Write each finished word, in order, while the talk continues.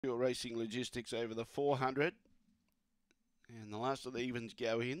Pure Racing Logistics over the 400. And the last of the evens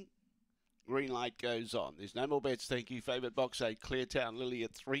go in. Green light goes on. There's no more bets, thank you. Favourite box 8, Cleartown Lily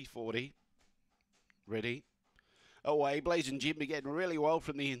at 340. Ready. Away, Blazing Jim again really well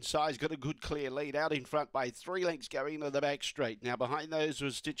from the inside. He's got a good clear lead out in front by 3 lengths going into the back straight. Now behind those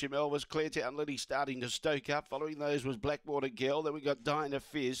was Stitch Elvis, Cleartown Lily starting to stoke up. Following those was Blackwater Girl. Then we got Dinah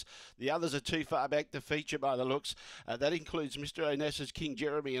Fizz. The others are too far back to feature by the looks. That includes Mr. Onessa's King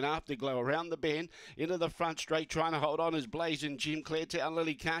Jeremy and Afterglow around the bend into the front straight. Trying to hold on is Blazing Jim. Cleartown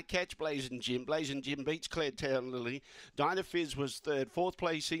Lily can't catch Blazing Jim. Blazing Jim beats Cleartown Lily. Dinah Fizz was third. Fourth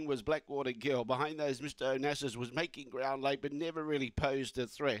placing was Blackwater Girl. Behind those Mr. Onessa's was making ground late but never really posed a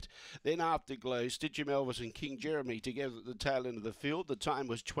threat. Then Afterglow, Stitchem Elvis and King Jeremy together at the tail end of the field. The time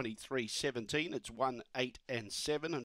was 23:17. It's 1, 8 and 7.